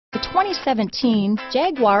2017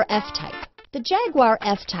 Jaguar F-TYPE. The Jaguar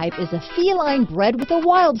F-TYPE is a feline bred with a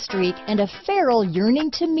wild streak and a feral yearning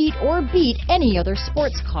to meet or beat any other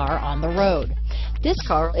sports car on the road. This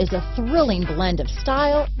car is a thrilling blend of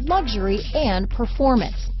style, luxury, and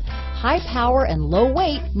performance. High power and low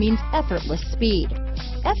weight means effortless speed.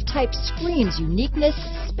 F-TYPE screams uniqueness,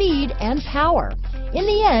 speed, and power. In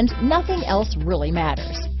the end, nothing else really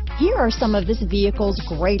matters. Here are some of this vehicle's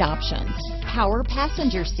great options: power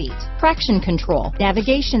passenger seat, traction control,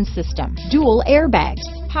 navigation system, dual airbags,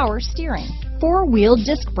 power steering, four-wheel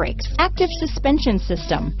disc brakes, active suspension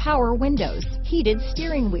system, power windows, heated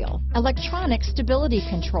steering wheel, electronic stability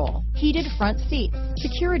control, heated front seats,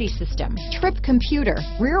 security system, trip computer,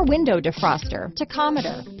 rear window defroster,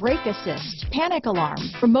 tachometer, brake assist, panic alarm,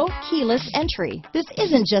 remote keyless entry. This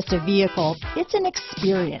isn't just a vehicle, it's an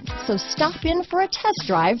experience. So stop in for a test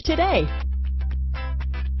drive today.